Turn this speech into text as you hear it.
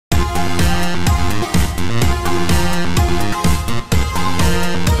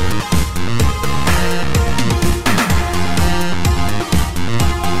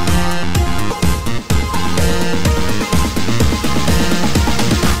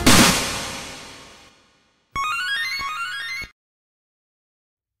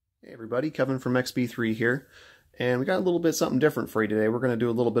Hey everybody, Kevin from XB3 here, and we got a little bit something different for you today. We're going to do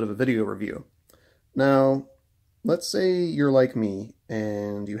a little bit of a video review. Now, let's say you're like me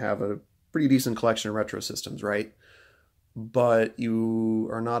and you have a pretty decent collection of retro systems, right? But you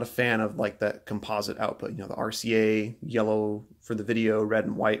are not a fan of like that composite output, you know, the RCA, yellow for the video, red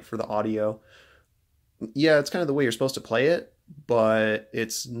and white for the audio. Yeah, it's kind of the way you're supposed to play it, but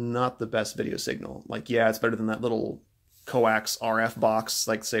it's not the best video signal. Like, yeah, it's better than that little coax RF box,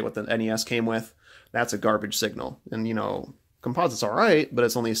 like say what the NES came with. That's a garbage signal. And you know, composite's all right, but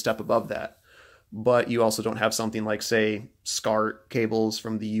it's only a step above that. But you also don't have something like, say, SCART cables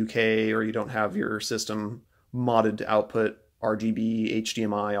from the UK, or you don't have your system modded to output RGB,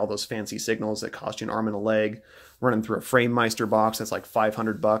 HDMI, all those fancy signals that cost you an arm and a leg, running through a FrameMeister box that's like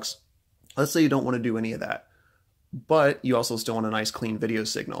 $500. Let's say you don't want to do any of that, but you also still want a nice clean video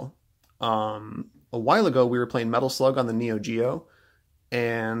signal. A while ago, we were playing Metal Slug on the Neo Geo,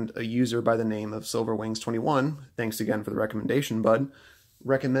 and a user by the name of SilverWings21, thanks again for the recommendation, bud,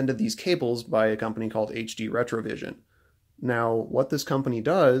 recommended these cables by a company called HD Retrovision. Now, what this company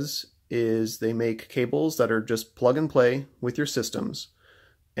does is they make cables that are just plug and play with your systems,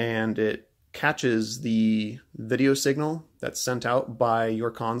 and it catches the video signal that's sent out by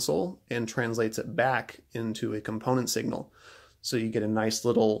your console and translates it back into a component signal. So you get a nice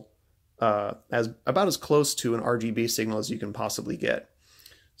little about as close to an RGB signal as you can possibly get.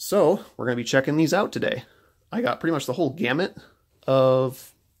 So we're going to be checking these out today. I got pretty much the whole gamut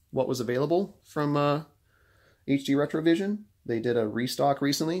of what was available from HD Retrovision. They did a restock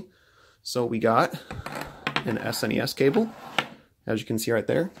recently. So we got an SNES cable, as you can see right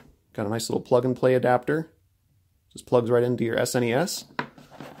there. Got a nice little plug and play adapter. Just plugs right into your SNES.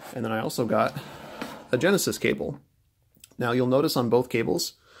 And then I also got a Genesis cable. Now you'll notice on both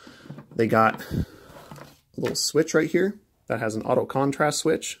cables, they got a little switch right here that has an auto contrast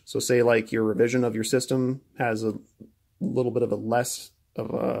switch. So say like your revision of your system has a little bit of a less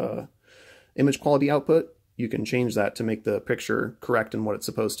of a image quality output, you can change that to make the picture correct in what it's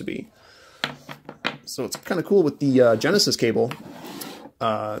supposed to be. So it's kind of cool with the Genesis cable.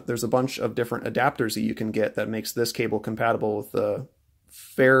 There's a bunch of different adapters that you can get that makes this cable compatible with a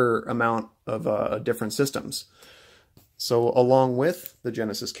fair amount of different systems. So along with the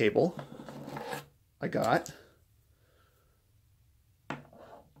Genesis cable, I got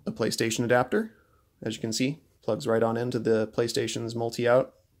a PlayStation adapter. As you can see, plugs right on into the PlayStation's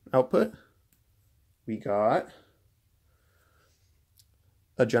multi-out output. We got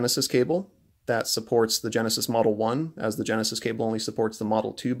a Genesis cable that supports the Genesis Model 1, as the Genesis cable only supports the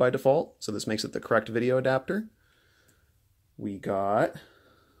Model 2 by default, so this makes it the correct video adapter. We got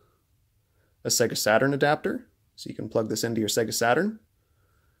a Sega Saturn adapter, so you can plug this into your Sega Saturn.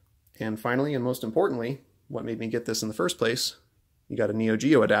 And finally, and most importantly, what made me get this in the first place, you got a Neo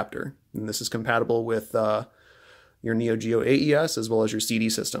Geo adapter. And this is compatible with your Neo Geo AES as well as your CD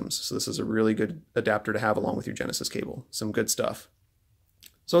systems. So this is a really good adapter to have along with your Genesis cable. Some good stuff.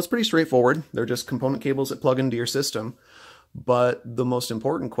 So it's pretty straightforward. They're just component cables that plug into your system. But the most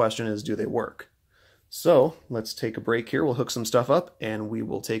important question is, do they work? So let's take a break here. We'll hook some stuff up and we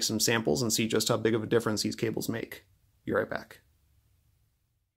will take some samples and see just how big of a difference these cables make. Be right back.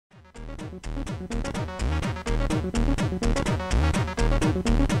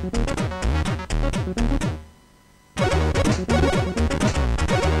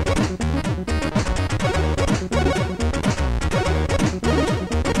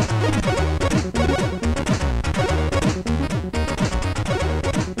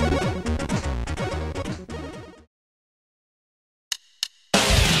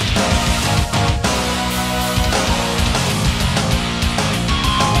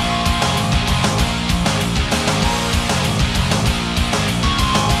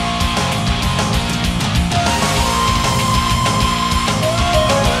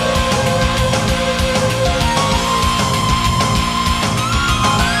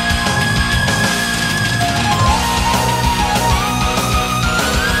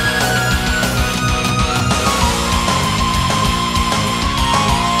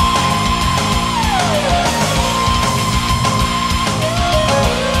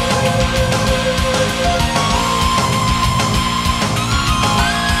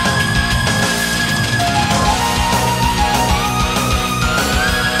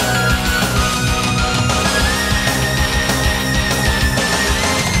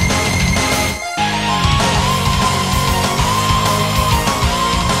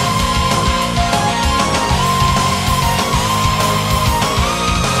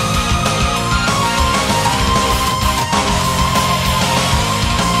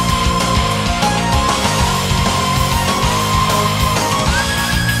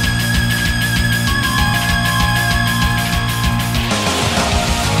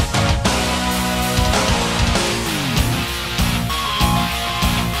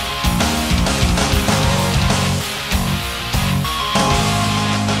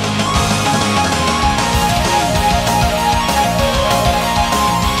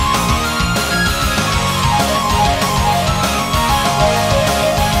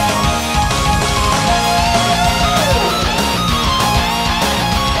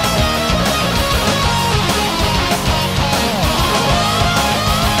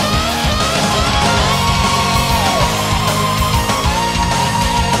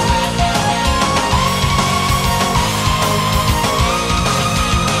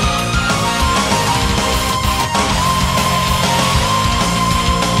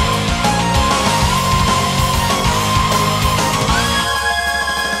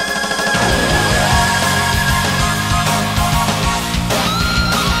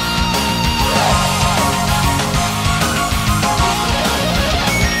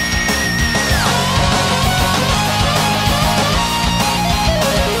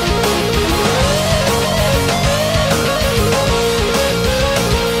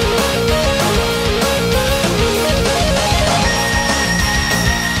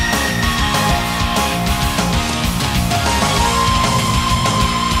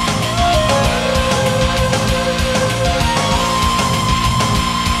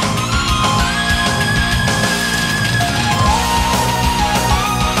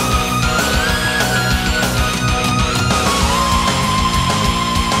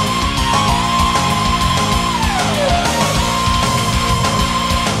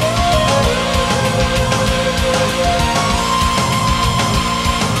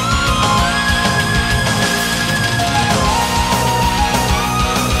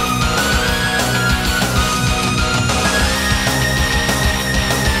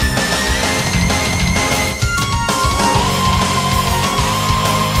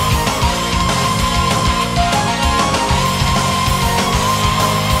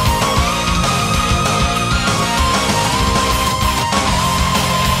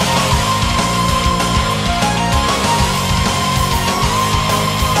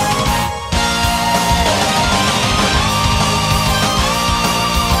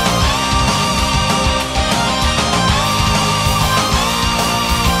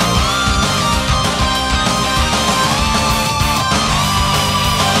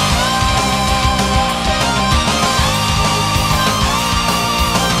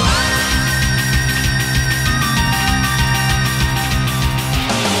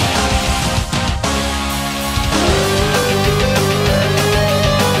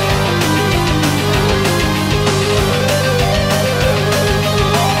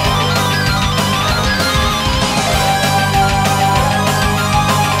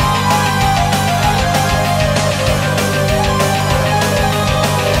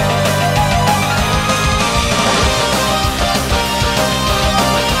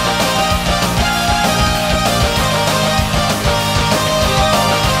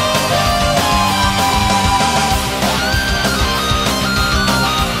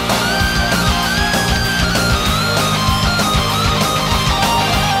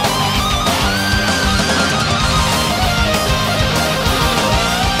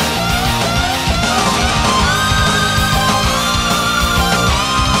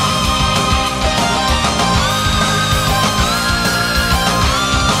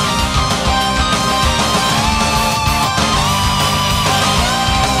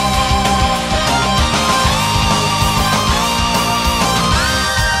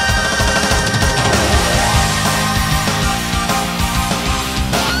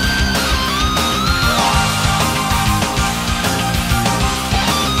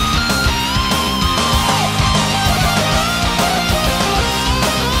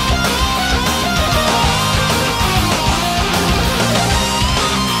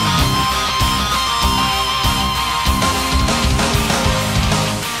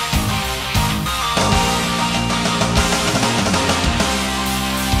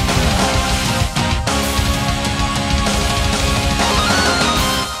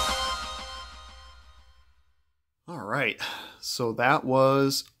 right, so that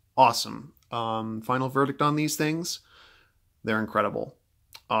was awesome. Final verdict on these things, they're incredible.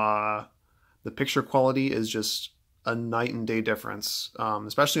 The picture quality is just a night and day difference,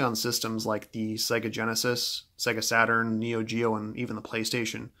 especially on systems like the Sega Genesis, Sega Saturn, Neo Geo, and even the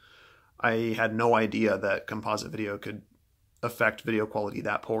PlayStation. I had no idea that composite video could affect video quality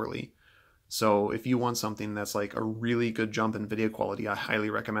that poorly. So if you want something that's like a really good jump in video quality, I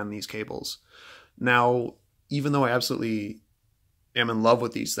highly recommend these cables. Now, even though I absolutely am in love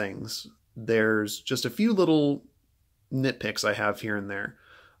with these things, there's just a few little nitpicks I have here and there.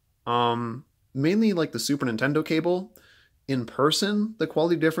 Mainly like the Super Nintendo cable. In person, the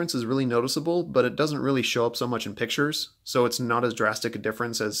quality difference is really noticeable, but it doesn't really show up so much in pictures, so it's not as drastic a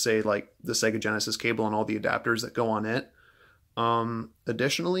difference as, say, like the Sega Genesis cable and all the adapters that go on it.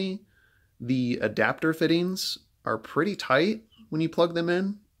 Additionally, the adapter fittings are pretty tight when you plug them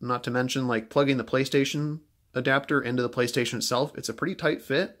in, not to mention like plugging the PlayStation adapter into the PlayStation itself. It's a pretty tight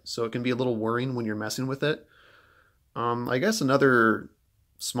fit, so it can be a little worrying when you're messing with it. I guess another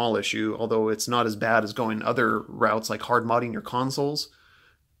small issue, although it's not as bad as going other routes like hard modding your consoles,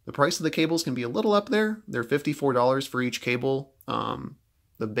 the price of the cables can be a little up there. They're $54 for each cable.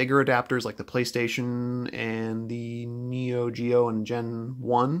 The bigger adapters like the PlayStation and the Neo Geo and Gen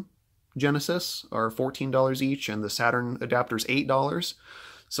 1 Genesis are $14 each, and the Saturn adapter's $8.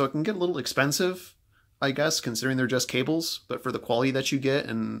 So it can get a little expensive, I guess, considering they're just cables, but for the quality that you get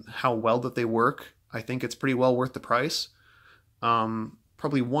and how well that they work, I think it's pretty well worth the price.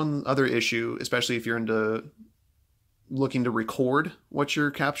 Probably one other issue, especially if you're into looking to record what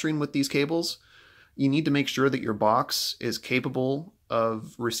you're capturing with these cables, you need to make sure that your box is capable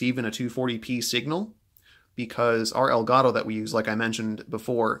of receiving a 240p signal, because our Elgato that we use, like I mentioned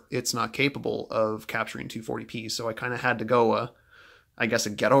before, it's not capable of capturing 240p. So I kind of had to go, I guess, a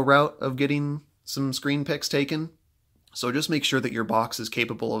ghetto route of getting some screen pics taken. So just make sure that your box is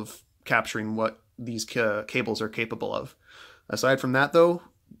capable of capturing what these cables are capable of. Aside from that, though,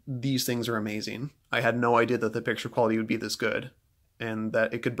 these things are amazing. I had no idea that the picture quality would be this good, and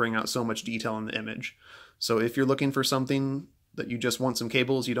that it could bring out so much detail in the image. So if you're looking for something that you just want some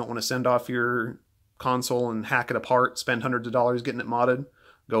cables, you don't want to send off your console and hack it apart, spend hundreds of dollars getting it modded,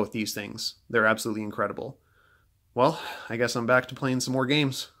 go with these things. They're absolutely incredible. Well, I guess I'm back to playing some more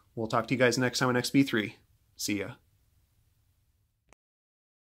games. We'll talk to you guys next time on XB3. See ya.